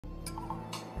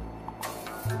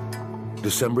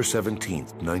December 17,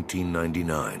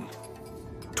 1999.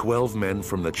 12 men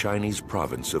from the Chinese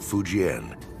province of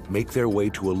Fujian make their way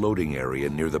to a loading area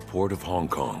near the port of Hong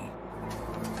Kong.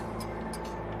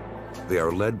 They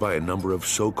are led by a number of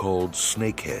so-called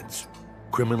snakeheads,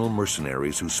 criminal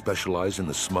mercenaries who specialize in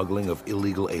the smuggling of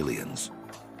illegal aliens.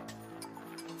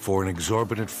 For an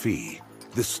exorbitant fee,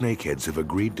 the snakeheads have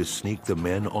agreed to sneak the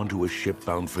men onto a ship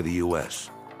bound for the US,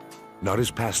 not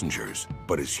as passengers,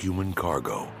 but as human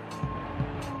cargo.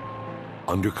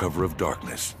 Under cover of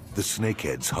darkness, the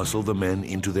snakeheads hustle the men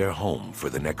into their home for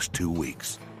the next 2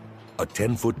 weeks. A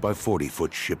 10-foot by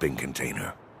 40-foot shipping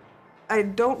container. I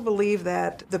don't believe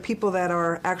that the people that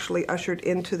are actually ushered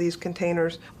into these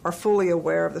containers are fully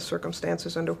aware of the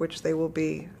circumstances under which they will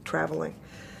be traveling.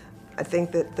 I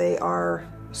think that they are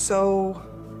so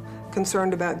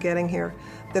concerned about getting here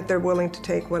that they're willing to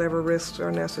take whatever risks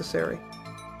are necessary.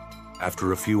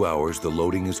 After a few hours, the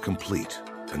loading is complete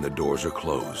and the doors are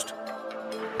closed.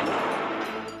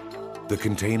 The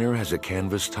container has a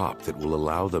canvas top that will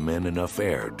allow the men enough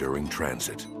air during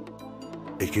transit.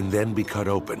 It can then be cut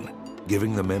open,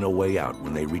 giving the men a way out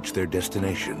when they reach their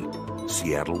destination,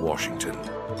 Seattle, Washington.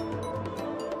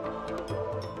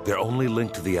 Their only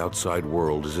link to the outside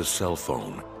world is a cell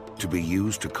phone, to be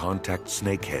used to contact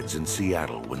snakeheads in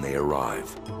Seattle when they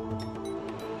arrive.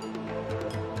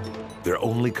 Their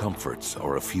only comforts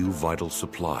are a few vital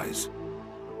supplies.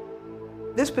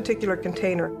 This particular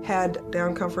container had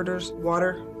down comforters,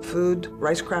 water, food,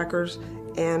 rice crackers,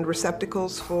 and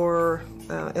receptacles for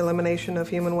elimination of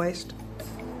human waste.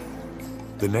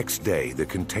 The next day, the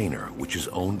container, which is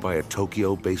owned by a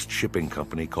Tokyo-based shipping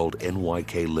company called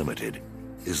NYK Limited,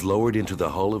 is lowered into the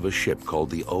hull of a ship called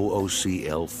the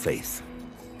OOCL Faith.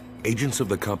 Agents of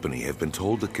the company have been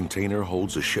told the container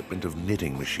holds a shipment of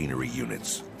knitting machinery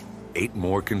units. 8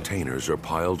 more containers are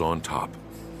piled on top.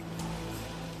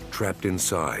 Trapped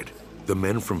inside, the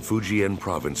men from Fujian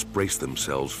province brace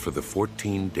themselves for the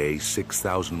 14-day,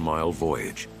 6,000-mile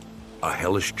voyage, a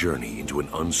hellish journey into an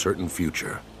uncertain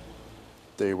future.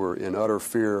 They were in utter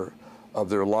fear of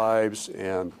their lives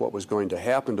and what was going to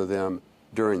happen to them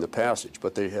during the passage,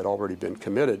 but they had already been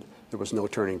committed. There was no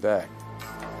turning back.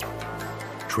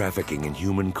 Trafficking in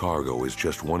human cargo is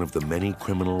just one of the many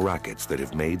criminal rackets that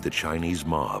have made the Chinese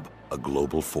mob a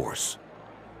global force.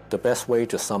 The best way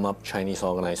to sum up Chinese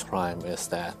organized crime is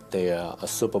that they are a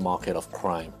supermarket of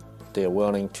crime. They are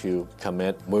willing to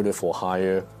commit murder for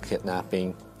hire,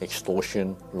 kidnapping,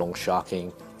 extortion, loan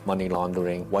sharking, money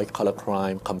laundering, white-collar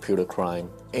crime, computer crime,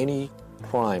 any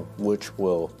crime which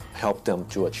will help them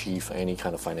to achieve any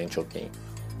kind of financial gain.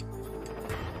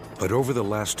 But over the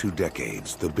last 2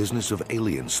 decades, the business of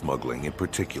alien smuggling in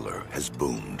particular has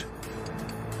boomed.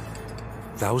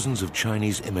 Thousands of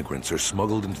Chinese immigrants are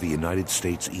smuggled into the United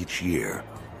States each year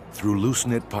through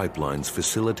loose-knit pipelines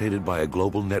facilitated by a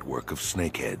global network of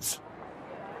snakeheads.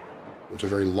 It's a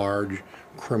very large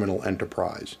criminal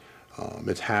enterprise.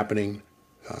 It's happening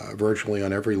virtually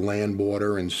on every land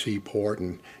border and seaport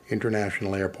and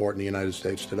international airport in the United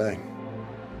States today.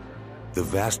 The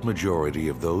vast majority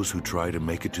of those who try to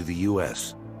make it to the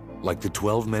U.S., like the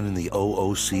 12 men in the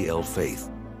OOCL Faith,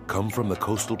 come from the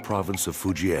coastal province of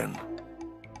Fujian.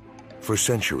 For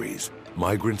centuries,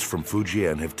 migrants from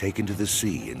Fujian have taken to the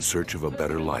sea in search of a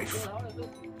better life.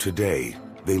 Today,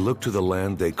 they look to the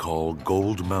land they call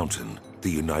Gold Mountain, the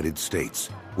United States,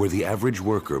 where the average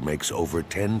worker makes over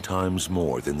 10 times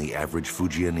more than the average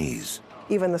Fujianese.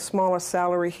 Even the smallest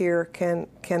salary here can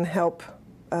help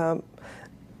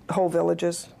whole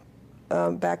villages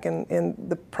back in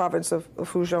the province of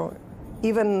Fujian.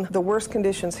 Even the worst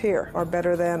conditions here are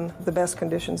better than the best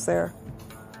conditions there.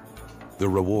 The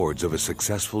rewards of a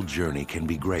successful journey can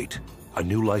be great, a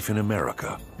new life in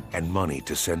America, and money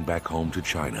to send back home to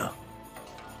China.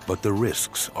 But the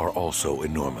risks are also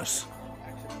enormous.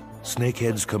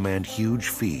 Snakeheads command huge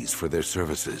fees for their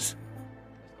services.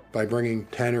 By bringing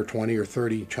 10 or 20 or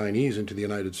 30 Chinese into the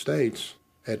United States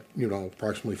at,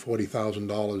 approximately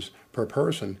 $40,000 per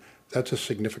person, that's a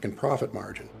significant profit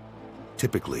margin.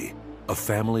 Typically, a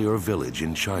family or village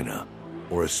in China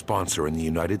or a sponsor in the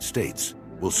United States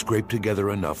will scrape together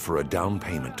enough for a down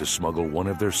payment to smuggle one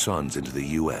of their sons into the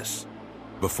U.S.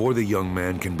 Before the young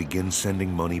man can begin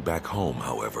sending money back home,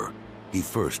 however, he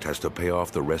first has to pay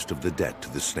off the rest of the debt to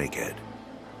the snakehead.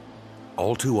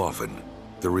 All too often,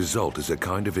 the result is a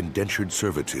kind of indentured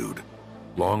servitude,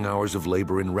 long hours of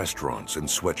labor in restaurants and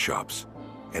sweatshops,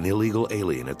 an illegal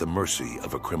alien at the mercy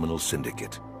of a criminal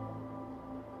syndicate.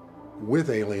 With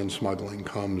alien smuggling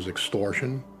comes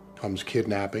extortion, comes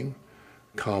kidnapping,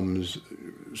 comes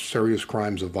serious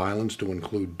crimes of violence to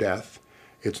include death.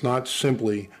 It's not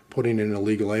simply putting an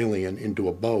illegal alien into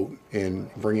a boat and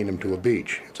bringing him to a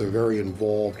beach. It's a very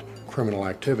involved criminal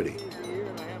activity.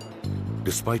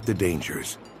 Despite the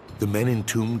dangers, the men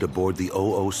entombed aboard the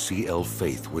OOCL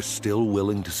Faith were still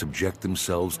willing to subject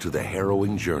themselves to the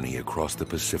harrowing journey across the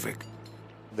Pacific.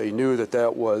 They knew that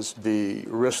that was the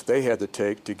risk they had to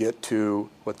take to get to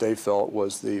what they felt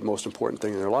was the most important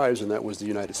thing in their lives, and that was the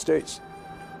United States.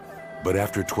 But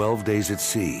after 12 days at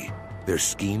sea, their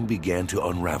scheme began to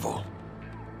unravel.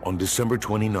 On December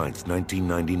 29,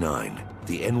 1999,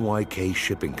 the NYK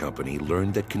Shipping Company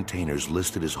learned that containers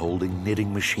listed as holding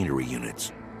knitting machinery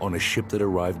units on a ship that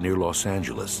arrived near Los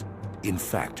Angeles, in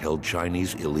fact, held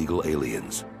Chinese illegal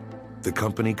aliens. The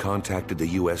company contacted the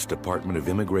U.S. Department of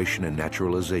Immigration and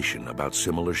Naturalization about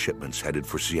similar shipments headed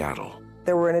for Seattle.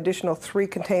 There were an additional 3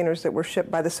 containers that were shipped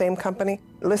by the same company,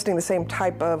 listing the same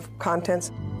type of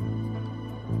contents.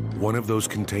 One of those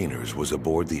containers was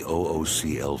aboard the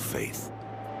OOCL Faith.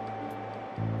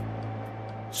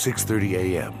 6:30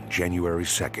 a.m., January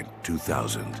 2nd,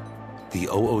 2000. The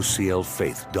OOCL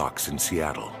Faith docks in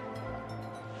Seattle.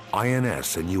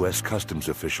 INS and U.S. Customs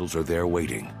officials are there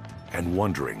waiting and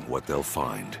wondering what they'll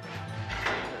find.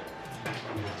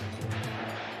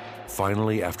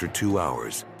 Finally, after 2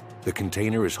 hours, the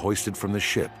container is hoisted from the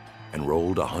ship and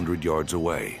rolled 100 yards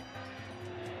away.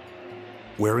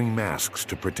 Wearing masks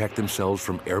to protect themselves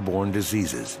from airborne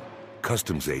diseases,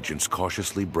 customs agents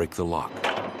cautiously break the lock.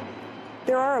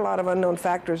 There are a lot of unknown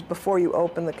factors before you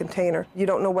open the container. You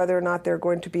don't know whether or not there are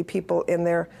going to be people in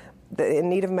there in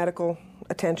need of medical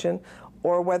attention,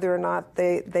 or whether or not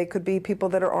they could be people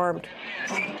that are armed.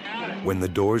 When the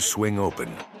doors swing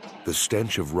open, the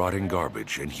stench of rotting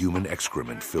garbage and human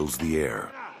excrement fills the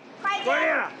air.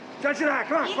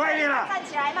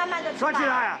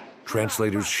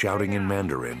 Translators shouting in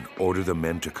Mandarin order the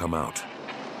men to come out.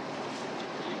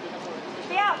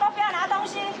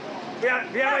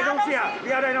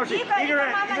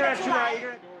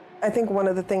 I think one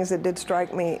of the things that did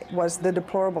strike me was the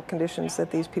deplorable conditions that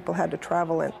these people had to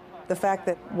travel in. The fact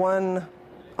that one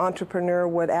entrepreneur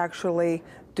would actually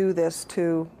do this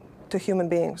to human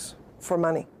beings for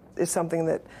money is something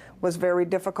that was very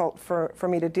difficult for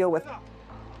me to deal with.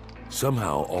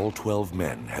 Somehow, all 12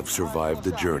 men have survived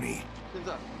the journey.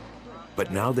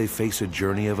 But now they face a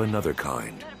journey of another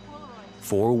kind.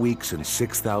 4 weeks and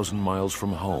 6,000 miles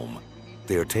from home,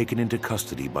 they are taken into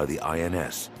custody by the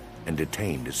INS and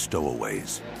detained as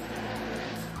stowaways.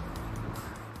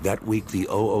 That week, the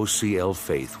OOCL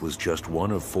Faith was just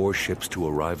one of 4 ships to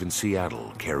arrive in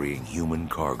Seattle carrying human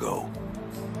cargo.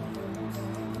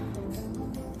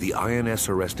 The INS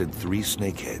arrested 3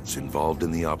 snakeheads involved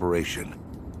in the operation,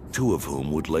 2 of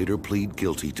whom would later plead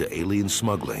guilty to alien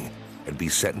smuggling and be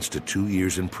sentenced to 2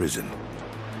 years in prison.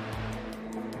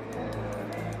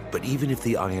 But even if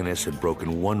the INS had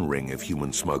broken one ring of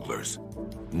human smugglers,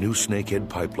 new snakehead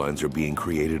pipelines are being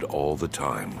created all the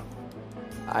time.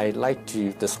 I like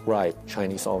to describe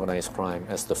Chinese organized crime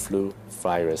as the flu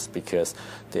virus because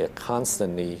they're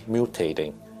constantly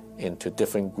mutating into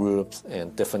different groups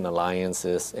and different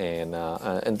alliances, and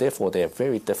therefore they're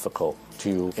very difficult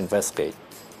to investigate.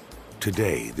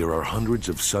 Today, there are hundreds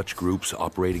of such groups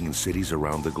operating in cities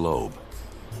around the globe.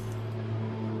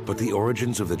 But the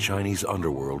origins of the Chinese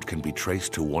underworld can be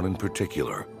traced to one in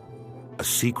particular, a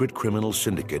secret criminal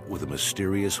syndicate with a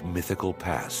mysterious mythical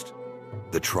past,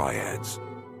 the Triads.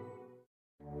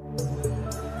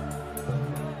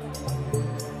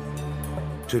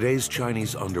 Today's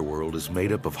Chinese underworld is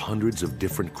made up of hundreds of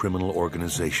different criminal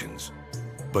organizations,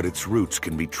 but its roots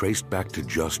can be traced back to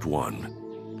just one,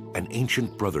 an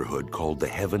ancient brotherhood called the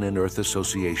Heaven and Earth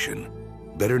Association,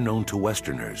 better known to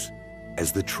Westerners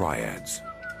as the Triads.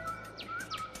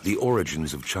 The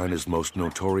origins of China's most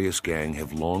notorious gang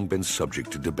have long been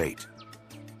subject to debate.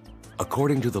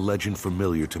 According to the legend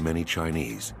familiar to many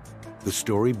Chinese, the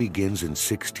story begins in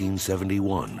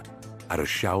 1671 at a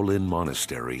Shaolin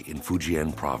monastery in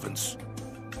Fujian province.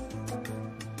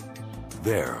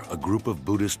 There, a group of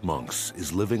Buddhist monks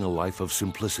is living a life of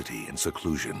simplicity and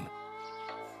seclusion.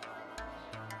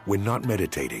 When not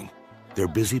meditating, they're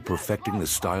busy perfecting the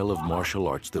style of martial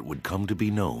arts that would come to be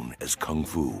known as Kung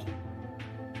Fu.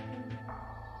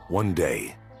 One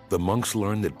day, the monks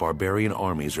learn that barbarian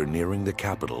armies are nearing the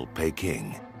capital,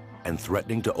 Peking, and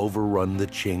threatening to overrun the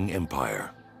Qing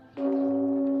Empire.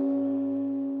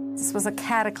 This was a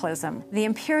cataclysm. The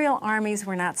imperial armies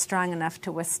were not strong enough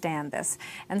to withstand this.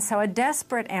 And so a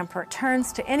desperate emperor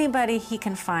turns to anybody he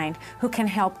can find who can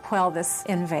help quell this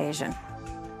invasion.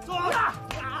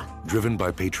 Driven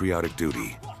by patriotic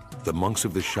duty, the monks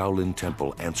of the Shaolin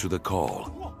Temple answer the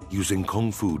call, using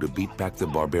Kung Fu to beat back the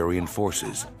barbarian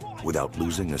forces without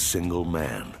losing a single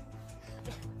man.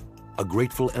 A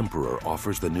grateful emperor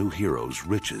offers the new heroes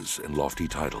riches and lofty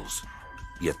titles,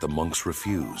 yet the monks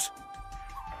refuse.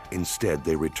 Instead,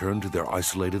 they return to their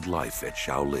isolated life at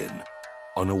Shaolin,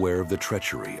 unaware of the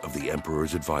treachery of the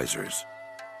emperor's advisors.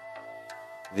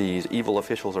 These evil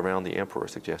officials around the emperor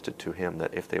suggested to him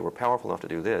that if they were powerful enough to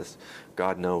do this,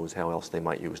 God knows how else they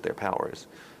might use their powers.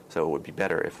 So it would be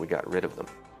better if we got rid of them.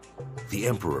 The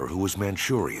emperor, who was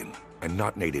Manchurian and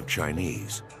not native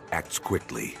Chinese, acts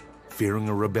quickly, fearing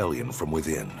a rebellion from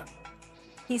within.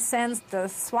 He sends the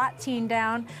SWAT team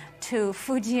down to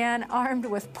Fujian armed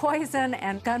with poison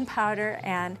and gunpowder,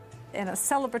 and in a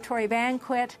celebratory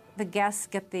banquet, the guests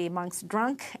get the monks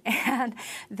drunk and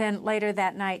then later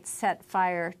that night set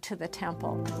fire to the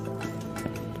temple.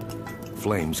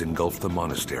 Flames engulf the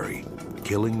monastery,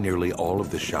 killing nearly all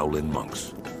of the Shaolin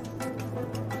monks.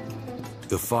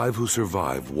 The 5 who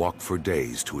survive walk for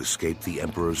days to escape the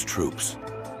emperor's troops.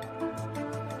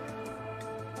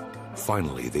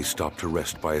 Finally, they stop to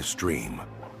rest by a stream,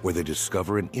 where they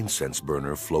discover an incense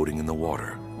burner floating in the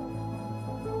water.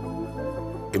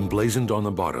 Emblazoned on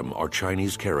the bottom are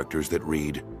Chinese characters that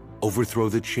read, "Overthrow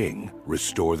the Qing,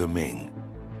 restore the Ming."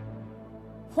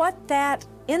 What that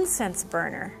incense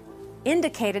burner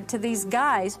indicated to these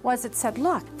guys was it said,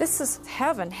 look, this is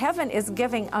heaven. Heaven is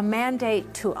giving a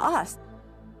mandate to us.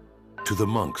 To the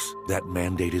monks, that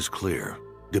mandate is clear.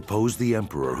 Depose the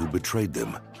emperor who betrayed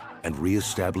them and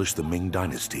re-establish the Ming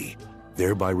dynasty,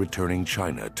 thereby returning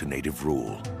China to native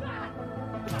rule.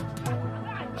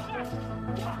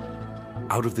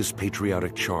 Out of this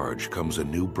patriotic charge comes a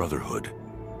new brotherhood,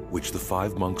 which the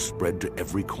 5 monks spread to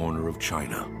every corner of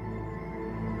China.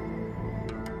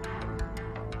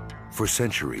 For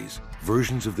centuries,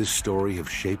 versions of this story have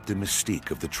shaped the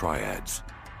mystique of the Triads.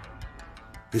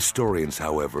 Historians,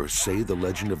 however, say the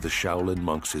legend of the Shaolin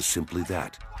monks is simply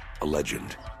that, a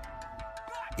legend.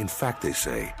 In fact, they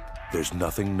say, there's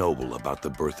nothing noble about the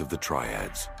birth of the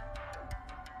Triads.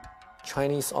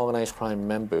 Chinese organized crime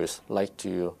members like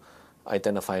to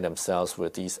identify themselves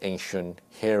with these ancient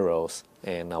heroes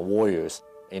and warriors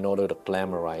in order to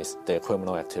glamorize their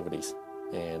criminal activities.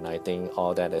 And I think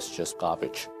all that is just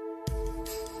garbage.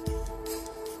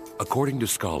 According to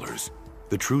scholars,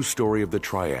 the true story of the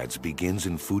Triads begins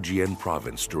in Fujian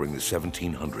province during the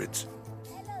 1700s.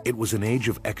 It was an age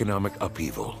of economic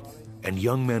upheaval, and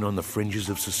young men on the fringes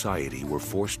of society were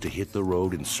forced to hit the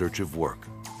road in search of work.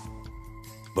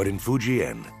 But in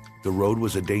Fujian, the road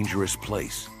was a dangerous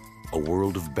place, a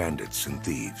world of bandits and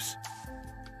thieves.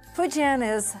 Fujian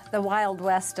is the Wild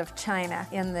West of China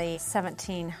in the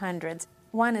 1700s.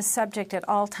 One is subject at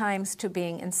all times to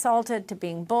being insulted, to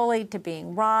being bullied, to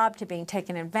being robbed, to being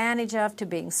taken advantage of, to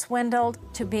being swindled,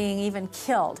 to being even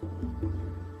killed.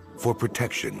 For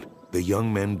protection, the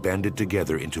young men banded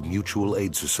together into mutual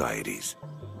aid societies.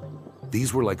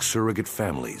 These were like surrogate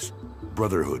families,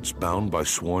 brotherhoods bound by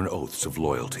sworn oaths of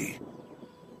loyalty.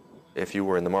 If you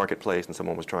were in the marketplace and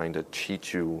someone was trying to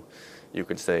cheat you, you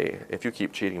could say, if you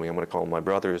keep cheating me, I'm going to call my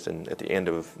brothers, and at the end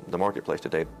of the marketplace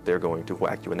today, they're going to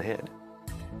whack you in the head.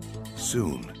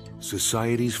 Soon,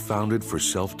 societies founded for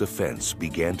self-defense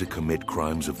began to commit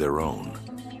crimes of their own.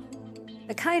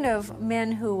 The kind of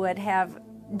men who would have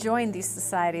joined these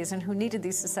societies and who needed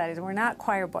these societies were not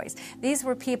choir boys. These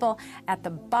were people at the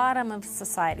bottom of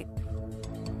society.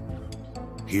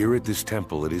 Here at this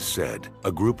temple, it is said,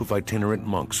 a group of itinerant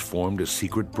monks formed a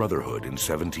secret brotherhood in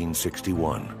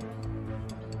 1761.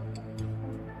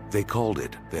 They called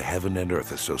it the Heaven and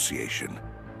Earth Association,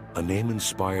 a name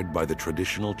inspired by the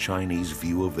traditional Chinese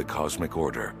view of the cosmic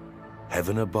order,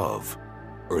 heaven above,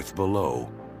 earth below,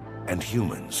 and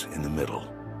humans in the middle.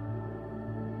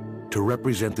 To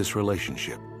represent this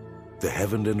relationship, the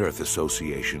Heaven and Earth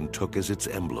Association took as its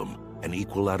emblem an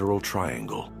equilateral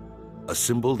triangle, a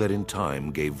symbol that in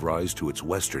time gave rise to its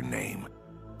Western name,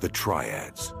 the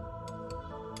Triads.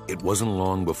 It wasn't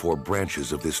long before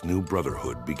branches of this new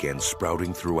brotherhood began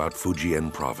sprouting throughout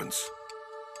Fujian province.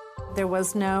 There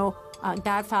was no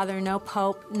godfather, no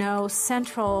pope, no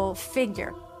central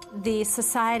figure. The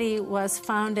society was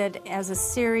founded as a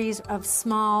series of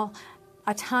small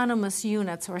autonomous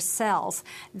units or cells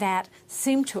that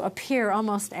seemed to appear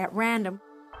almost at random.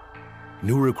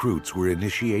 New recruits were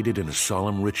initiated in a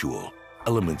solemn ritual,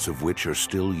 elements of which are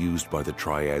still used by the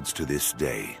Triads to this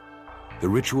day. The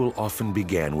ritual often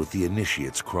began with the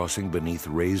initiates crossing beneath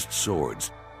raised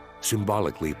swords,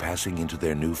 symbolically passing into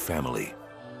their new family.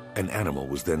 An animal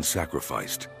was then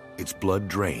sacrificed, its blood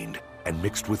drained, and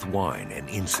mixed with wine and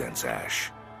incense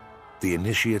ash. The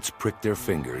initiates pricked their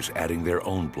fingers, adding their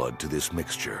own blood to this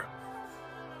mixture.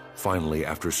 Finally,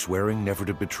 after swearing never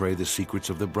to betray the secrets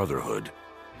of the brotherhood,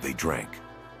 they drank.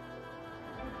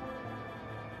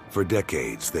 For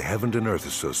decades, the Heaven and Earth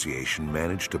Association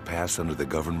managed to pass under the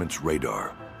government's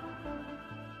radar.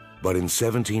 But in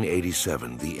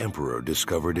 1787, the emperor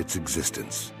discovered its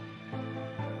existence.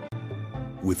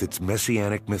 With its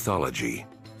messianic mythology,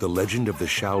 the legend of the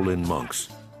Shaolin monks,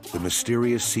 the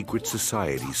mysterious secret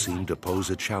society seemed to pose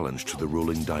a challenge to the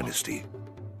ruling dynasty.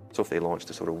 So if they launched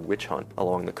a sort of witch hunt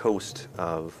along the coast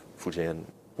of Fujian,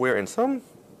 where in some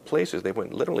places they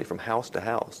went literally from house to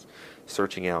house,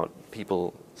 searching out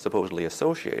people supposedly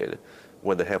associated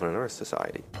with the Heaven and Earth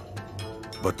Society.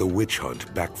 But the witch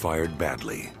hunt backfired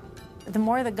badly. The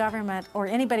more the government or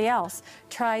anybody else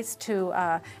tries to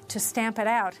stamp it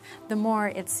out, the more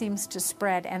it seems to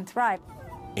spread and thrive.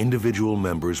 Individual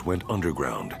members went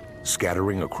underground,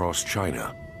 scattering across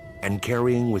China, and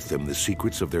carrying with them the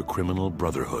secrets of their criminal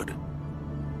brotherhood.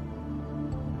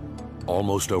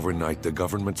 Almost overnight, the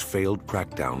government's failed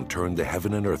crackdown turned the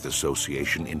Heaven and Earth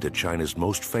Association into China's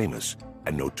most famous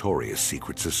and notorious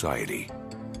secret society.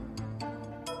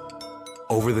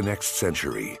 Over the next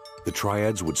century, the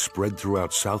Triads would spread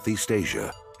throughout Southeast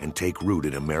Asia and take root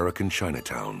in American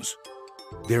Chinatowns.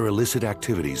 Their illicit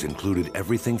activities included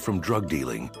everything from drug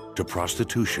dealing to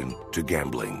prostitution to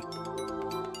gambling.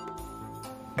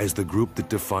 As the group that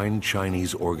defined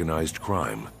Chinese organized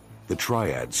crime, the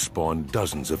Triads spawned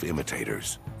dozens of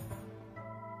imitators.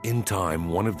 In time,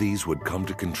 one of these would come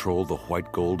to control the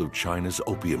white gold of China's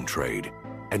opium trade,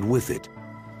 and with it,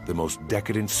 the most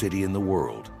decadent city in the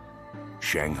world,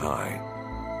 Shanghai.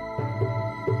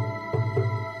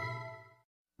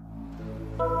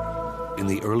 In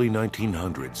the early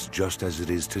 1900s, just as it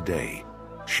is today,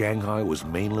 Shanghai was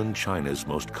mainland China's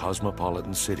most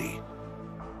cosmopolitan city.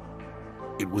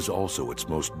 It was also its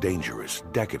most dangerous,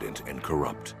 decadent, and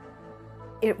corrupt.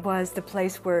 It was the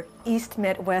place where East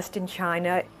met West in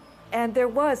China, and there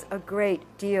was a great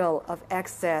deal of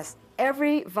excess.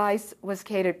 Every vice was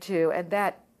catered to, and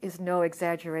that is no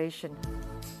exaggeration.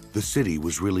 The city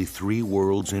was really three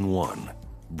worlds in one: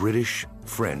 British,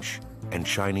 French, and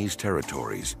Chinese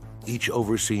territories, each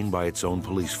overseen by its own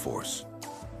police force.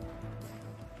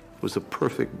 It was a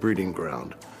perfect breeding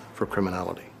ground for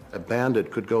criminality. A bandit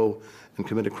could go and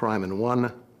commit a crime in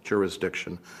one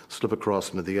jurisdiction, slip across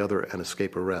into the other, and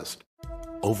escape arrest.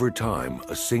 Over time,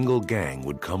 a single gang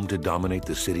would come to dominate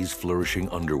the city's flourishing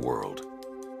underworld.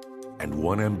 And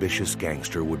one ambitious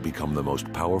gangster would become the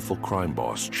most powerful crime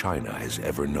boss China has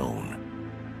ever known.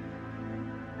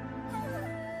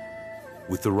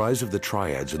 With the rise of the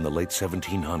Triads in the late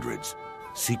 1700s,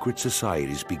 secret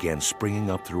societies began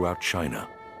springing up throughout China.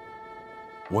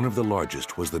 One of the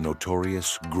largest was the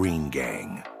notorious Green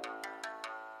Gang.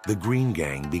 The Green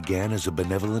Gang began as a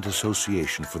benevolent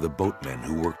association for the boatmen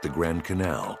who worked the Grand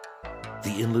Canal, the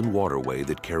inland waterway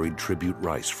that carried tribute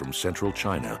rice from central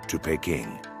China to Peking.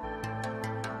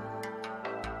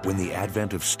 When the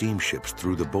advent of steamships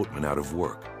threw the boatmen out of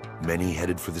work, many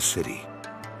headed for the city.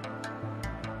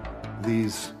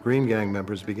 These Green Gang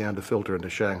members began to filter into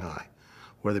Shanghai,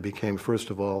 where they became,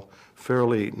 first of all,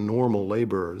 fairly normal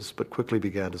laborers, but quickly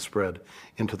began to spread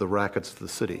into the rackets of the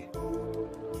city.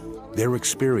 Their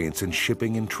experience in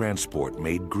shipping and transport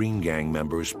made Green Gang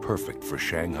members perfect for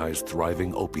Shanghai's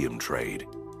thriving opium trade.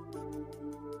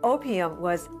 Opium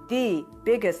was the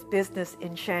biggest business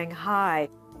in Shanghai.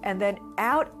 And then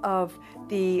out of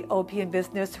the opium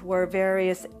business were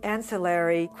various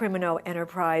ancillary criminal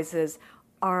enterprises: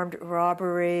 armed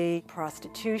robbery,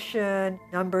 prostitution,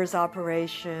 numbers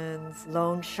operations,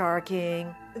 loan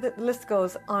sharking. The list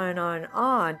goes on and on and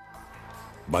on.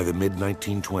 By the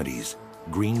mid-1920s,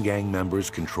 Green Gang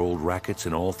members controlled rackets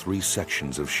in all three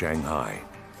sections of Shanghai.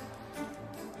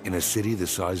 In a city the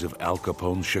size of Al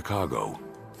Capone's Chicago,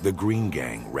 the Green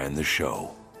Gang ran the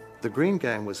show. The Green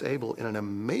Gang was able, in an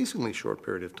amazingly short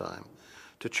period of time,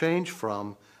 to change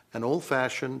from an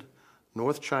old-fashioned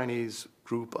North Chinese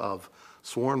group of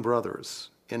sworn brothers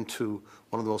into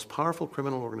one of the most powerful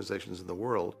criminal organizations in the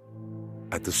world.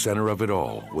 At the center of it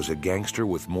all was a gangster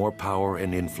with more power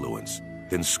and influence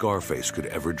than Scarface could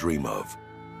ever dream of,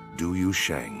 Du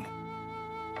Yusheng.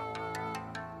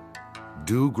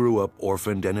 Du grew up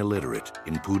orphaned and illiterate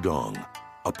in Pudong,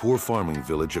 a poor farming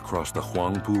village across the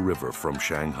Huangpu River from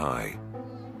Shanghai.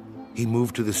 He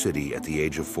moved to the city at the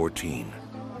age of 14.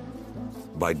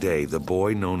 By day, the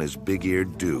boy known as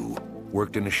Big-Eared Du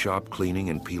worked in a shop cleaning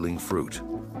and peeling fruit.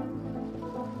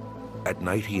 At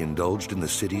night, he indulged in the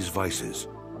city's vices,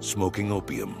 smoking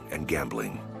opium and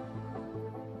gambling.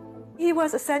 He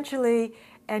was essentially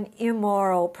an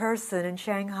immoral person, and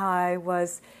Shanghai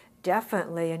was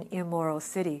definitely an immoral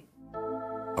city.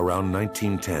 Around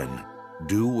 1910,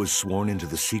 Du was sworn into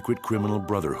the secret criminal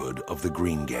brotherhood of the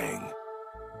Green Gang.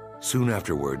 Soon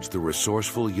afterwards, the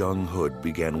resourceful young Hood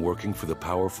began working for the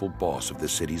powerful boss of the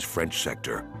city's French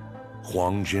sector,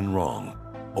 Huang Jinrong,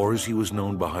 or as he was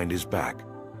known behind his back,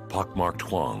 Pockmarked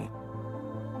Huang.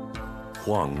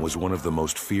 Huang was one of the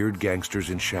most feared gangsters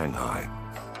in Shanghai.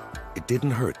 It didn't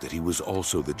hurt that he was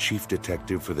also the chief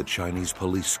detective for the Chinese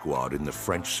police squad in the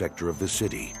French sector of the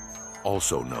city,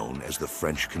 also known as the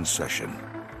French Concession.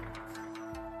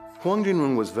 Huang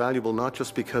Jinrong was valuable not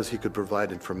just because he could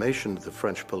provide information to the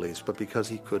French police, but because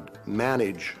he could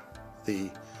manage the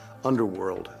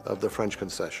underworld of the French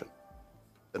Concession.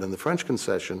 And in the French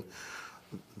Concession,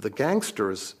 the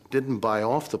gangsters didn't buy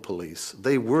off the police,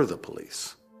 they were the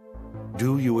police.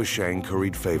 Du Yuesheng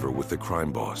curried favor with the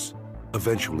crime boss,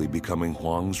 eventually becoming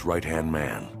Huang's right-hand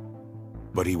man.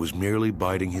 But he was merely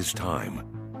biding his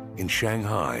time. In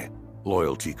Shanghai,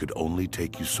 loyalty could only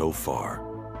take you so far.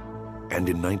 And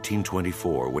in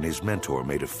 1924, when his mentor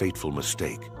made a fateful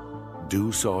mistake,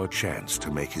 Du saw a chance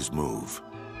to make his move.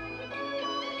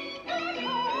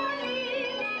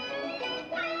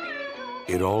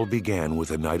 It all began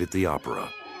with a night at the opera.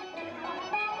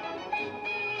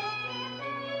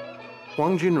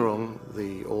 Huang Jinrong,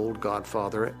 the old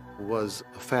godfather, was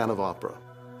a fan of opera.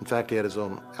 In fact, he had his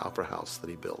own opera house that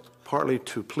he built, partly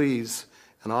to please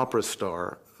an opera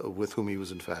star with whom he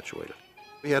was infatuated.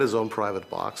 He had his own private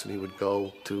box, and he would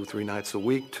go 2-3 nights a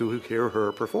week to hear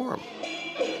her perform.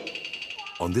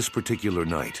 On this particular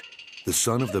night, the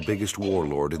son of the biggest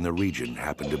warlord in the region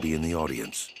happened to be in the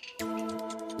audience.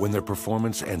 When their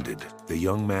performance ended, the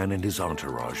young man and his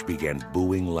entourage began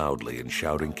booing loudly and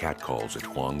shouting catcalls at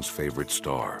Huang's favorite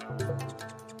star.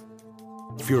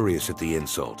 Furious at the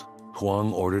insult,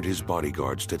 Huang ordered his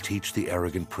bodyguards to teach the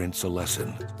arrogant prince a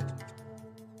lesson.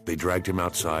 They dragged him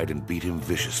outside and beat him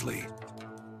viciously.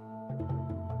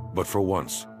 But for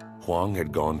once, Huang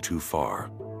had gone too far.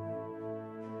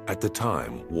 At the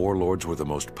time, warlords were the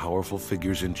most powerful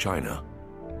figures in China.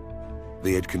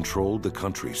 They had controlled the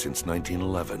country since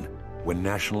 1911, when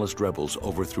nationalist rebels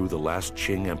overthrew the last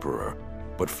Qing emperor,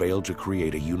 but failed to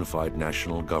create a unified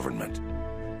national government.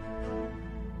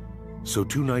 So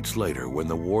 2 nights later, when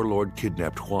the warlord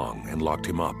kidnapped Huang and locked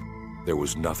him up, there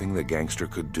was nothing the gangster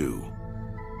could do.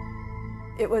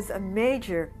 It was a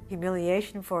major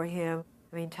humiliation for him.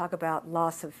 I mean, talk about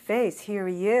loss of face. Here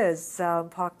he is,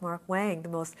 Pockmarked Wang, the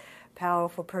most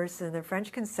powerful person in the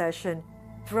French Concession,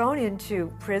 thrown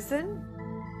into prison.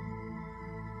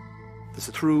 This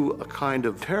threw a kind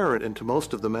of terror into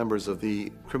most of the members of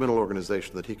the criminal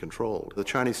organization that he controlled. The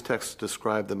Chinese texts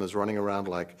describe them as running around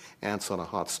like ants on a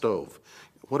hot stove.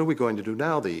 What are we going to do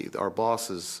now? Our boss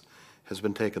has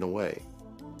been taken away.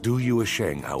 Du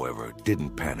Yuesheng, however,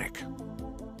 didn't panic.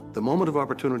 The moment of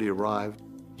opportunity arrived.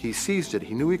 He seized it.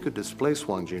 He knew he could displace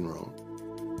Huang Jinrong.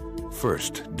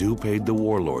 First, Du paid the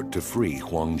warlord to free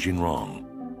Huang Jinrong.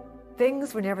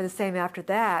 Things were never the same after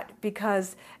that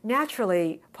because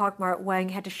naturally Pockmarked Wang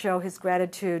had to show his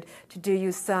gratitude to Du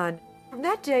Yu's son. From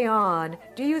that day on,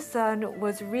 Du Yu's son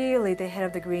was really the head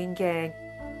of the Green Gang.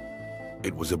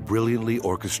 It was a brilliantly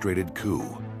orchestrated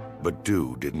coup, but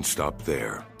Du didn't stop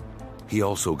there. He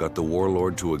also got the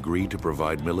warlord to agree to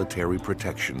provide military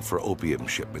protection for opium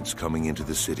shipments coming into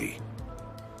the city.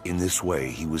 In this way,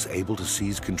 he was able to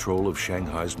seize control of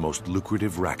Shanghai's most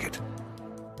lucrative racket.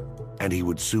 And he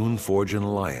would soon forge an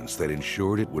alliance that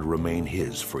ensured it would remain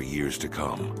his for years to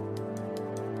come.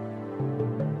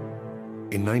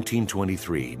 In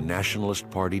 1923, Nationalist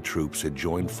Party troops had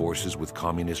joined forces with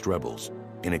communist rebels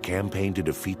in a campaign to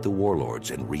defeat the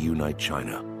warlords and reunite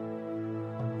China.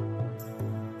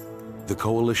 The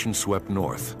coalition swept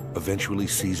north, eventually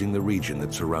seizing the region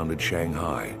that surrounded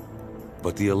Shanghai.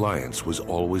 But the alliance was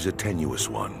always a tenuous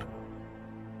one.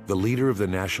 The leader of the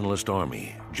Nationalist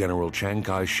Army, General Chiang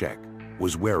Kai-shek,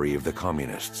 was wary of the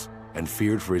communists and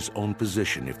feared for his own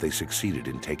position if they succeeded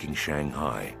in taking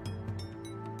Shanghai.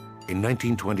 In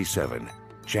 1927,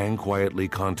 Chiang quietly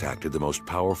contacted the most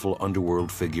powerful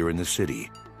underworld figure in the city,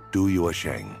 Du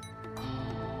Yuesheng.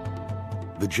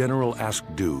 The general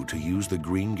asked Du to use the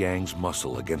Green Gang's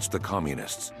muscle against the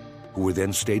communists, who were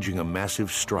then staging a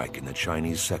massive strike in the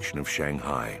Chinese section of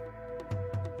Shanghai.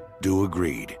 Du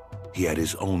agreed. He had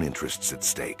his own interests at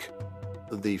stake.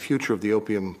 The future of the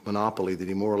opium monopoly that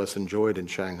he more or less enjoyed in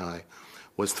Shanghai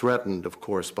was threatened, of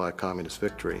course, by communist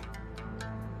victory.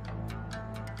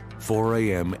 4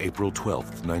 a.m., April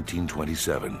 12,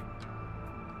 1927.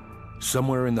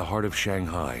 Somewhere in the heart of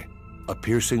Shanghai, a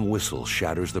piercing whistle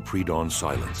shatters the pre-dawn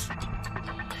silence.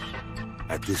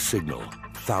 At this signal,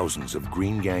 thousands of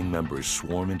Green Gang members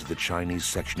swarm into the Chinese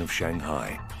section of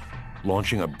Shanghai,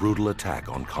 launching a brutal attack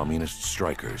on communist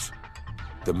strikers.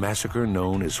 The massacre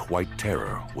known as White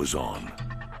Terror was on.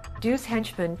 Du's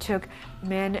henchmen took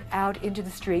men out into the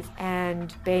streets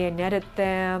and bayoneted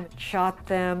them, shot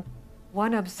them.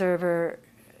 One observer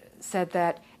said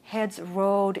that heads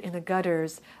rolled in the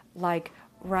gutters like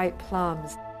ripe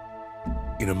plums.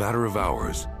 In a matter of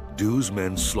hours, Du's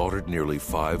men slaughtered nearly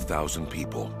 5,000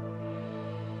 people.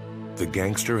 The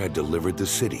gangster had delivered the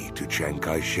city to Chiang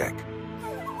Kai-shek.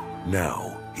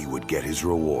 Now he would get his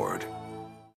reward.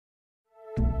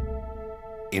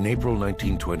 In April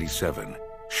 1927,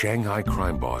 Shanghai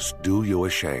crime boss Du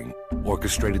Yuesheng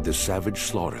orchestrated the savage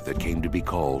slaughter that came to be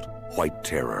called White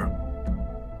Terror.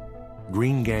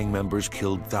 Green Gang members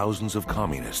killed thousands of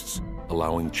communists,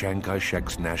 allowing Chiang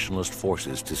Kai-shek's nationalist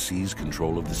forces to seize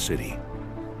control of the city.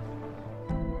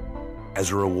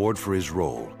 As a reward for his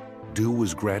role, Du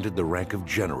was granted the rank of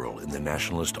general in the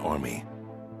nationalist army.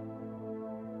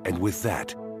 And with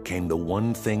that came the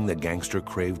one thing the gangster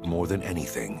craved more than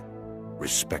anything: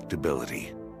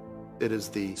 respectability. It is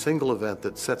the single event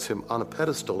that sets him on a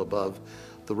pedestal above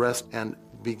the rest and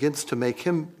begins to make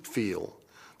him feel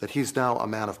that he's now a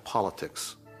man of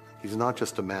politics. He's not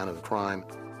just a man of crime.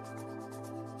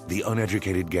 The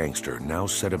uneducated gangster now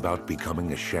set about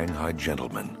becoming a Shanghai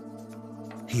gentleman.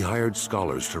 He hired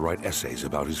scholars to write essays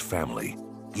about his family,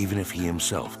 even if he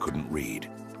himself couldn't read.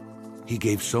 He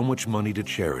gave so much money to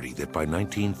charity that by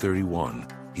 1931,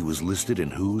 he was listed in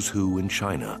Who's Who in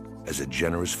China as a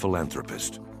generous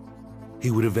philanthropist. He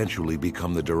would eventually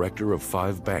become the director of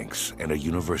 5 banks and a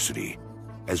university,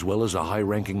 as well as a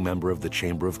high-ranking member of the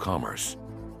Chamber of Commerce.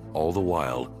 All the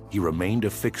while, he remained a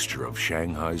fixture of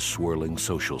Shanghai's swirling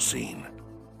social scene.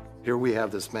 Here we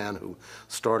have this man who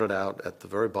started out at the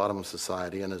very bottom of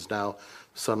society and is now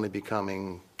suddenly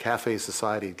becoming cafe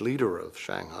society leader of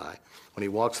Shanghai. When he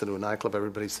walks into a nightclub,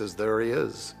 everybody says, there he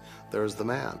is, there's the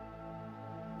man.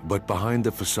 But behind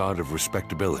the facade of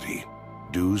respectability,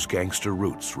 Du's gangster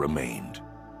roots remained.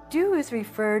 Du is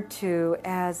referred to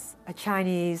as a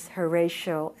Chinese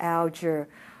Horatio Alger.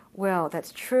 Well,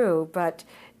 that's true, but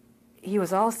he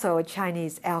was also a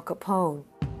Chinese Al Capone.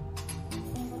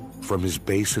 From his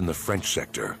base in the French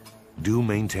sector, Du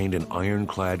maintained an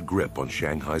ironclad grip on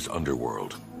Shanghai's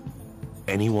underworld.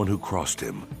 Anyone who crossed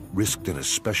him risked an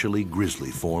especially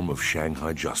grisly form of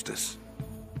Shanghai justice.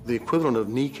 The equivalent of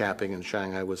kneecapping in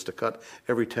Shanghai was to cut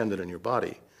every tendon in your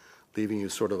body, leaving you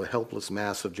sort of a helpless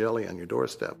mass of jelly on your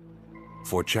doorstep.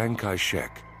 For Chiang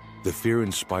Kai-shek, the fear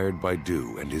inspired by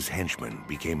Du and his henchmen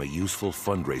became a useful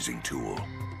fundraising tool.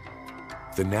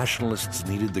 The nationalists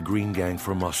needed the Green Gang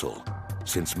for muscle,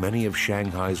 since many of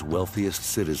Shanghai's wealthiest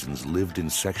citizens lived in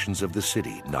sections of the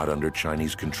city not under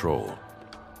Chinese control.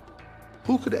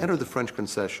 Who could enter the French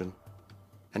concession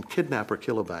and kidnap or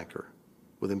kill a banker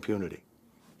with impunity?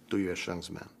 Du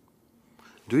Yuesheng's men.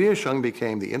 Du Yuesheng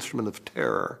became the instrument of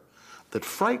terror that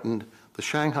frightened the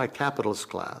Shanghai capitalist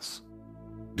class.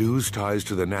 Du's ties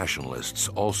to the nationalists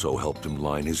also helped him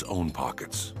line his own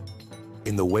pockets.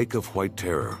 In the wake of White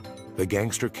Terror, the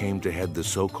gangster came to head the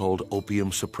so-called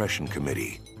Opium Suppression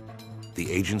Committee,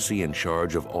 the agency in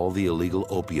charge of all the illegal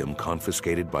opium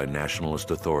confiscated by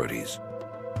nationalist authorities.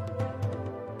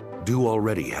 Du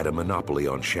already had a monopoly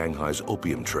on Shanghai's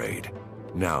opium trade.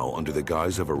 Now, under the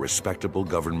guise of a respectable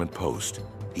government post,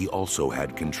 he also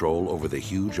had control over the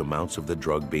huge amounts of the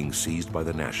drug being seized by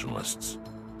the nationalists.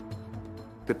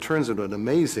 It turns into an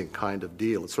amazing kind of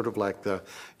deal. It's sort of like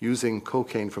using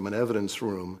cocaine from an evidence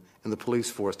room in the police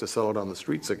force to sell it on the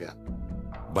streets again.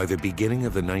 By the beginning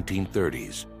of the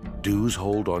 1930s, Du's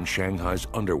hold on Shanghai's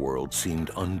underworld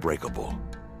seemed unbreakable.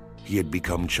 He had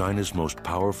become China's most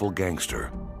powerful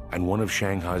gangster and one of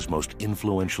Shanghai's most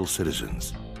influential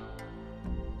citizens.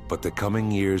 But the coming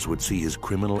years would see his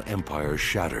criminal empire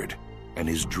shattered and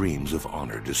his dreams of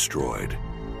honor destroyed.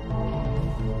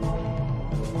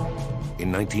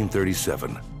 In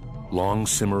 1937, long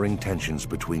simmering tensions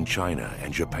between China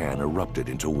and Japan erupted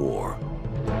into war.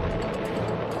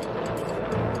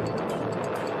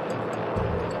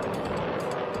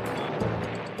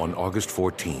 On August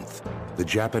 14th, the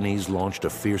Japanese launched a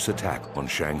fierce attack on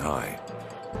Shanghai.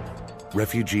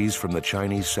 Refugees from the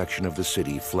Chinese section of the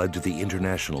city fled to the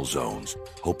international zones,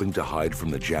 hoping to hide from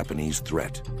the Japanese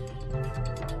threat.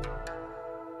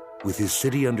 With his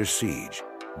city under siege,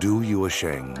 Du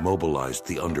Yuesheng mobilized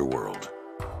the underworld.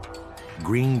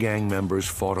 Green Gang members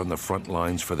fought on the front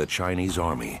lines for the Chinese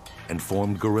army and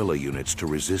formed guerrilla units to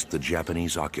resist the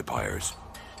Japanese occupiers.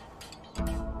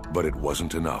 But it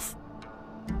wasn't enough.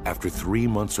 After 3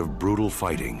 months of brutal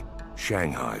fighting,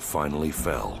 Shanghai finally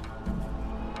fell.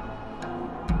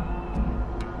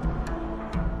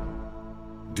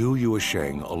 Du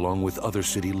Yuesheng, along with other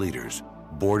city leaders,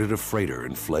 boarded a freighter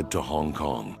and fled to Hong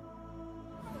Kong.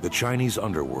 the Chinese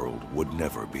underworld would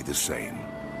never be the same.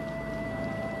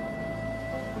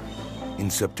 In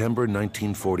September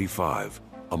 1945,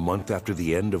 a month after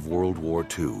the end of World War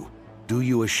II, Du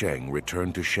Yuesheng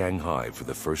returned to Shanghai for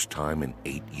the first time in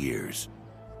 8 years.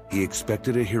 He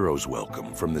expected a hero's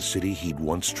welcome from the city he'd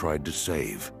once tried to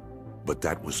save, but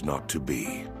that was not to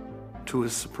be. To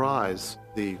his surprise,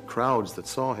 the crowds that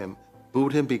saw him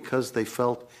booed him because they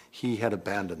felt he had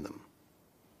abandoned them,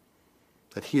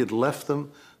 that he had left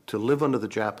them to live under the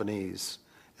Japanese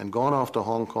and gone off to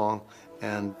Hong Kong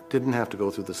and didn't have to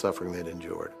go through the suffering they'd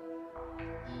endured.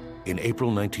 In April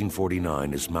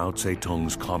 1949, as Mao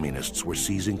Zedong's communists were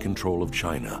seizing control of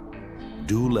China,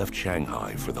 Du left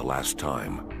Shanghai for the last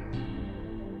time.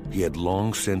 He had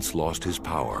long since lost his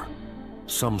power.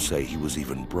 Some say he was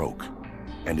even broke,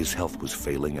 and his health was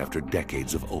failing after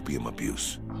decades of opium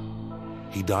abuse.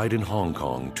 He died in Hong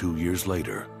Kong 2 years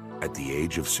later, at the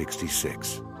age of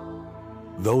 66.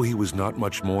 Though he was not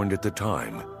much mourned at the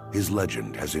time, his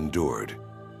legend has endured.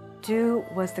 Du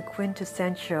was the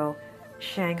quintessential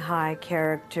Shanghai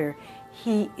character.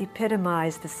 He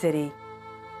epitomized the city.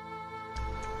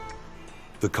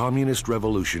 The Communist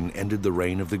Revolution ended the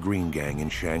reign of the Green Gang in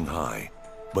Shanghai,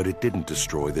 but it didn't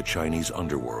destroy the Chinese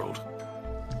underworld.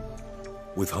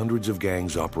 With hundreds of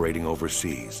gangs operating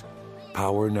overseas,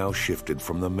 power now shifted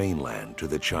from the mainland to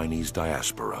the Chinese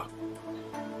diaspora.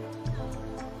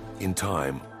 In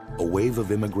time, a wave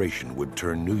of immigration would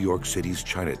turn New York City's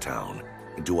Chinatown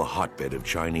into a hotbed of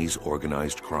Chinese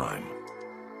organized crime.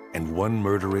 And one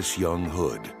murderous young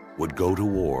hood would go to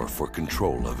war for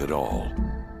control of it all.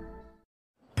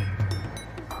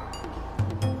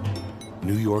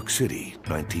 New York City,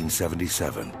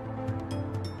 1977.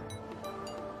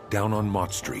 Down on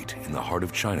Mott Street, in the heart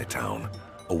of Chinatown,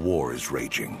 a war is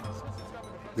raging.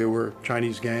 There were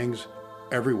Chinese gangs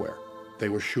everywhere. They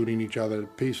were shooting each other to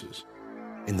pieces.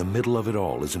 In the middle of it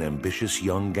all is an ambitious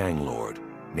young gang lord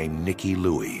named Nicky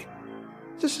Louie.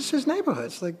 This is his neighborhood.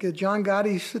 It's like John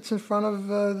Gotti sits in front of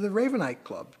the Ravenite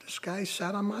Club. This guy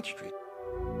sat on Mott Street.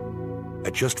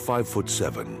 At just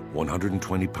 5'7",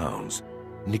 120 pounds,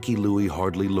 Nicky Louie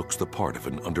hardly looks the part of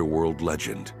an underworld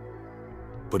legend.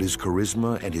 But his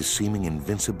charisma and his seeming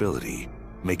invincibility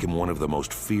make him one of the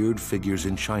most feared figures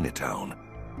in Chinatown,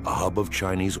 a hub of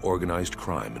Chinese organized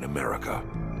crime in America.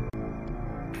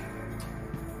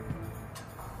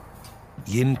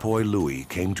 Yin Poi Louie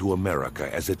came to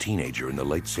America as a teenager in the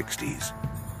late 60s.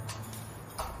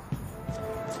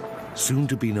 Soon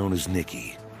to be known as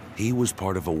Nicky, he was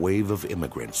part of a wave of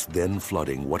immigrants then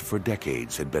flooding what for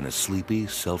decades had been a sleepy,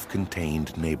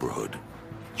 self-contained neighborhood.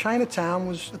 Chinatown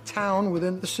was a town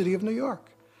within the city of New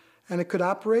York, and it could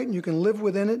operate, and you can live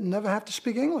within it and never have to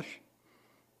speak English,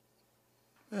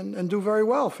 and do very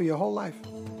well for your whole life.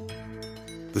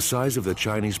 The size of the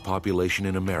Chinese population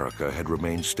in America had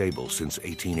remained stable since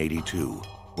 1882,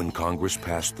 when Congress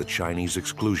passed the Chinese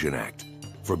Exclusion Act,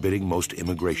 forbidding most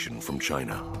immigration from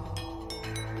China.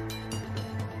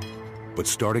 But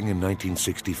starting in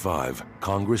 1965,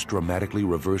 Congress dramatically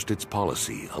reversed its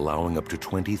policy, allowing up to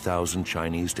 20,000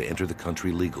 Chinese to enter the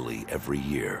country legally every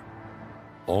year.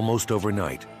 Almost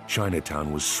overnight,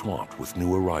 Chinatown was swamped with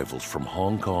new arrivals from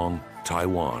Hong Kong,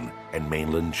 Taiwan, and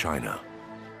mainland China.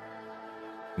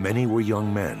 Many were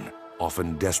young men,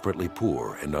 often desperately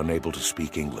poor and unable to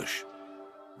speak English.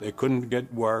 They couldn't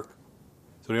get work,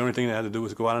 so the only thing they had to do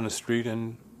was go out on the street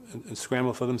and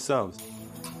scramble for themselves.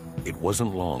 It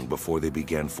wasn't long before they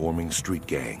began forming street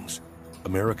gangs,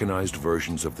 Americanized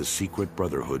versions of the secret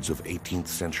brotherhoods of 18th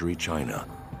century China,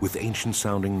 with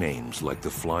ancient-sounding names like the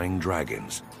Flying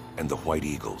Dragons and the White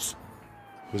Eagles.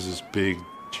 It was this big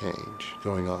change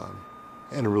going on,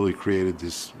 and it really created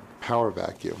this power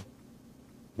vacuum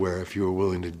where if you were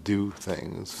willing to do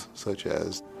things such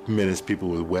as menace people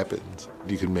with weapons,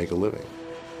 you could make a living.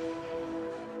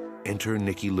 Enter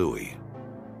Nicky Louie.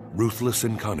 Ruthless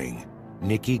and cunning,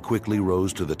 Nicky quickly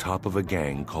rose to the top of a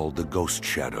gang called the Ghost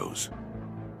Shadows.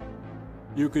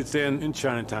 You could stand in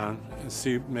Chinatown and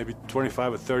see maybe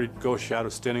 25 or 30 ghost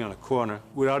shadows standing on a corner.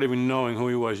 Without even knowing who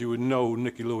he was, you would know who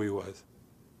Nicky Louie was.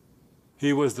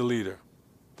 He was the leader.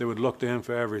 They would look to him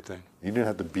for everything. You didn't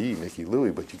have to be Nicky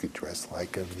Louie, but you could dress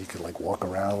like him. You could walk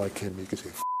around like him. You could say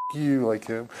 "F you" like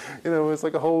him. You know, it was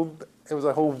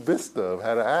a whole vista of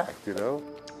how to act. You know.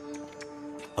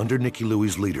 Under Nicky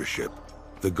Louie's leadership,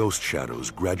 the Ghost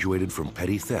Shadows graduated from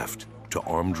petty theft to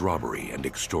armed robbery and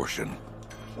extortion.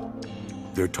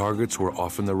 Their targets were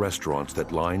often the restaurants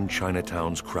that lined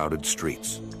Chinatown's crowded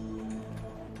streets.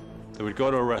 They would go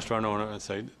to a restaurant owner and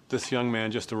say, "This young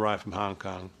man just arrived from Hong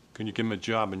Kong. Can you give him a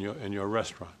job in your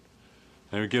restaurant?"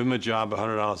 And they would give him a job,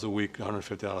 $100 a week,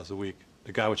 $150 a week.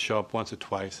 The guy would show up once or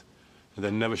twice, and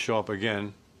then never show up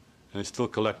again, and he still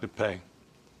collected pay.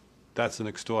 That's an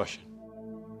extortion.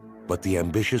 But the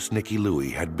ambitious Nicky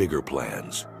Louie had bigger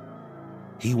plans.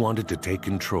 He wanted to take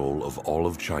control of all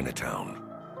of Chinatown.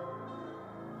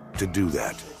 To do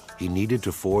that, he needed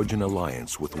to forge an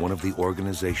alliance with one of the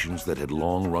organizations that had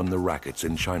long run the rackets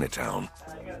in Chinatown,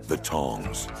 the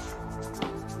Tongs.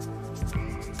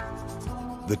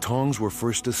 The Tongs were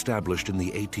first established in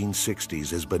the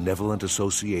 1860s as benevolent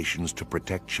associations to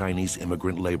protect Chinese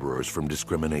immigrant laborers from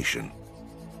discrimination.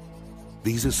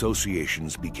 These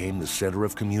associations became the center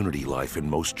of community life in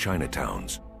most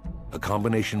Chinatowns, a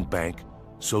combination bank,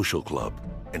 social club,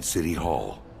 and city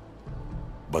hall.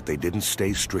 But they didn't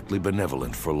stay strictly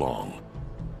benevolent for long.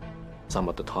 Some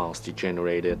of the Tongs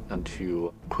degenerated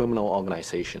into criminal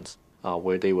organizations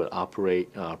where they would operate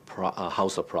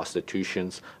house of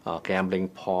prostitutions, gambling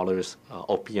parlors,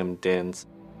 opium dens.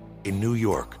 In New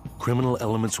York, criminal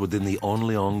elements within the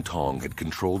Onleong Tong had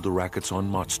controlled the rackets on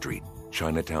Mott Street,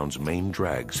 Chinatown's main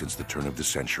drag since the turn of the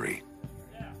century.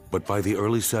 But by the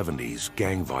early 70s,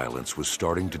 gang violence was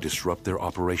starting to disrupt their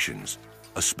operations,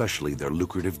 especially their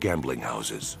lucrative gambling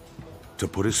houses. To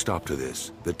put a stop to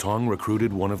this, the Tong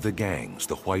recruited one of the gangs,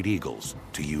 the White Eagles,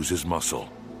 to use his muscle.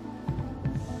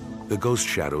 The Ghost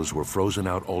Shadows were frozen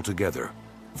out altogether,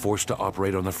 forced to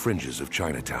operate on the fringes of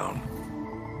Chinatown.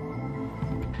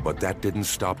 But that didn't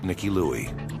stop Nicky Louie.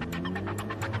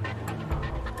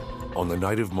 On the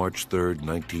night of March 3rd,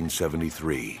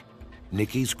 1973,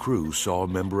 Nicky's crew saw a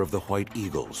member of the White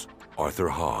Eagles, Arthur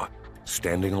Ha,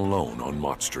 standing alone on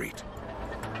Mott Street.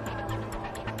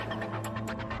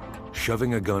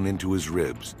 Shoving a gun into his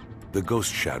ribs, the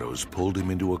Ghost Shadows pulled him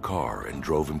into a car and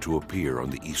drove him to a pier on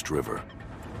the East River.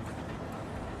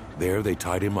 There they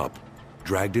tied him up,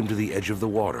 dragged him to the edge of the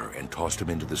water, and tossed him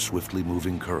into the swiftly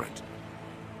moving current.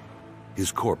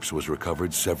 His corpse was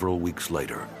recovered several weeks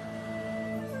later.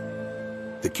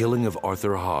 The killing of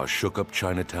Arthur Ha shook up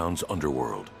Chinatown's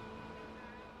underworld.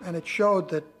 And it showed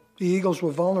that the Eagles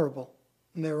were vulnerable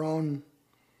in their own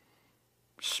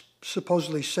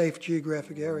supposedly safe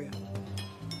geographic area.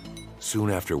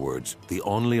 Soon afterwards, the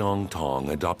Onleong Tong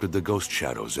adopted the Ghost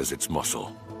Shadows as its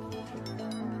muscle.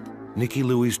 Nicky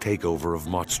Louie's takeover of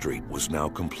Mott Street was now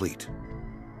complete.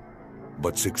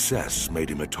 But success made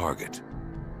him a target.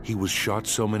 He was shot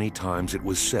so many times it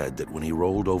was said that when he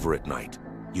rolled over at night,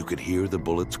 you could hear the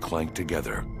bullets clank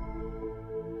together.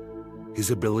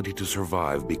 His ability to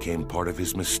survive became part of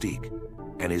his mystique,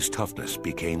 and his toughness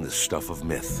became the stuff of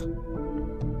myth.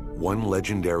 One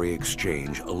legendary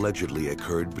exchange allegedly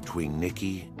occurred between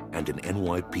Nicky and an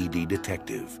NYPD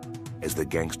detective as the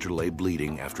gangster lay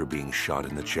bleeding after being shot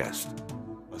in the chest.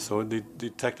 So the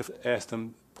detective asked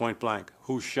him point blank,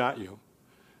 "Who shot you?"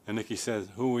 And Nicky says,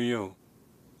 "Who are you?"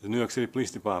 "The New York City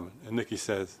Police Department." And Nicky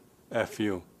says, "F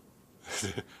you."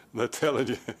 They're telling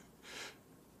you.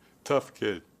 Tough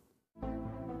kid.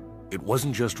 It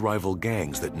wasn't just rival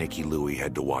gangs that Nicky Louie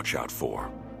had to watch out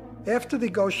for. After the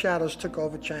Ghost Shadows took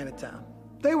over Chinatown,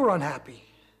 they were unhappy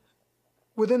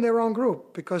within their own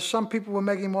group because some people were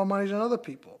making more money than other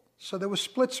people. So there were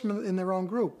splits in their own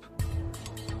group.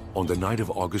 On the night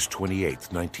of August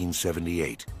 28,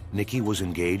 1978, Nicky was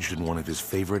engaged in one of his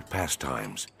favorite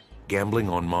pastimes, gambling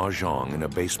on mahjong in a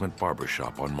basement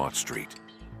barbershop on Mott Street.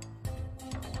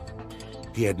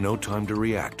 He had no time to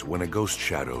react when a ghost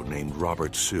shadow named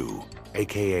Robert Sue,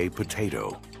 a.k.a.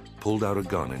 Potato, pulled out a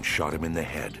gun and shot him in the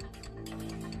head.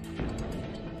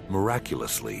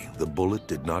 Miraculously, the bullet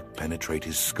did not penetrate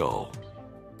his skull.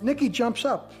 Nicky jumps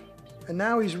up, and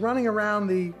now he's running around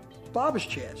the barber's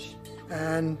chairs.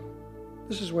 And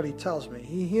this is what he tells me.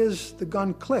 He hears the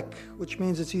gun click, which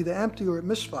means it's either empty or it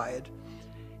misfired.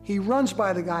 He runs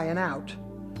by the guy and out,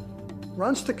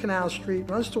 runs to Canal Street,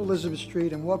 runs to Elizabeth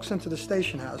Street, and walks into the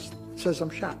station house. Says, "I'm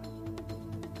shot."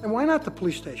 And why not the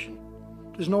police station?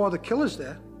 There's no other killers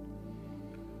there.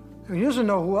 I mean, he doesn't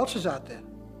know who else is out there,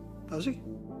 does he?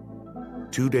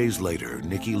 2 days later,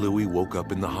 Nicky Louie woke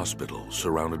up in the hospital,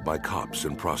 surrounded by cops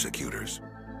and prosecutors.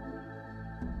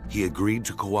 He agreed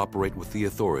to cooperate with the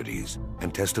authorities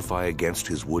and testify against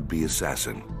his would-be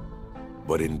assassin.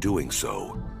 But in doing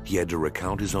so, he had to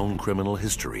recount his own criminal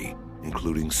history,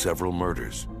 including several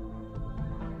murders.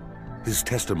 His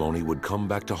testimony would come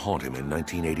back to haunt him in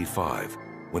 1985,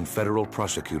 when federal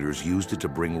prosecutors used it to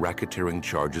bring racketeering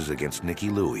charges against Nicky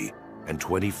Louie and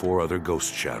 24 other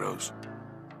ghost shadows.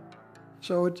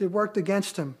 So it worked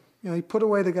against him. You know, he put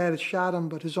away the guy that shot him,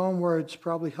 but his own words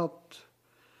probably helped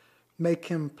make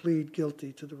him plead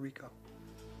guilty to the RICO.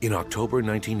 In October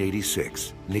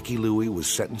 1986, Nicky Louie was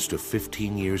sentenced to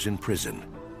 15 years in prison.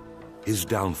 His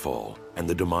downfall and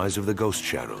the demise of the Ghost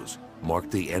Shadows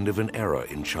marked the end of an era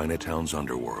in Chinatown's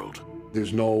underworld.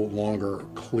 There's no longer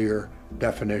clear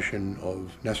definition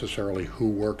of necessarily who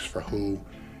works for who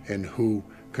and who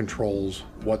controls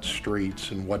what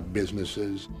streets and what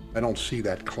businesses. I don't see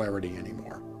that clarity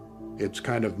anymore. It's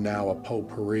kind of now a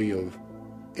potpourri of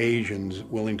Asians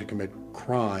willing to commit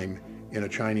crime in a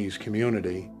Chinese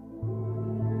community.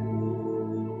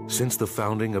 Since the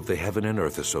founding of the Heaven and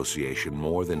Earth Association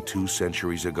more than 2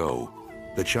 centuries ago,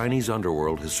 the Chinese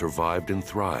underworld has survived and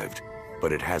thrived,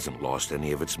 but it hasn't lost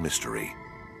any of its mystery.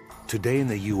 Today in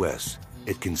the U.S.,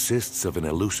 it consists of an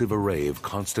elusive array of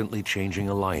constantly changing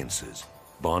alliances,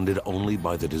 bonded only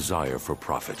by the desire for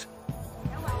profit.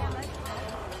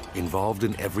 Involved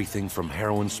in everything from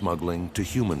heroin smuggling to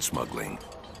human smuggling,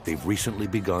 they've recently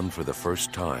begun for the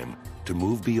first time to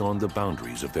move beyond the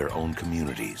boundaries of their own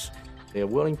communities. They're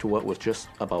willing to work with just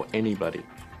about anybody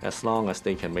as long as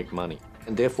they can make money.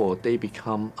 And therefore, they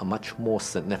become a much more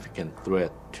significant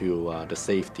threat to the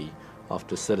safety of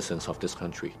the citizens of this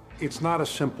country. It's not a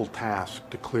simple task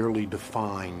to clearly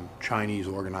define Chinese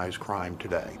organized crime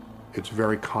today. It's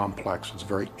very complex, it's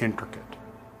very intricate.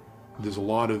 There's a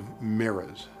lot of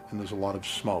mirrors and there's a lot of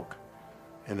smoke,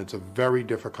 and it's a very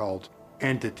difficult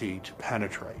entity to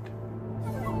penetrate.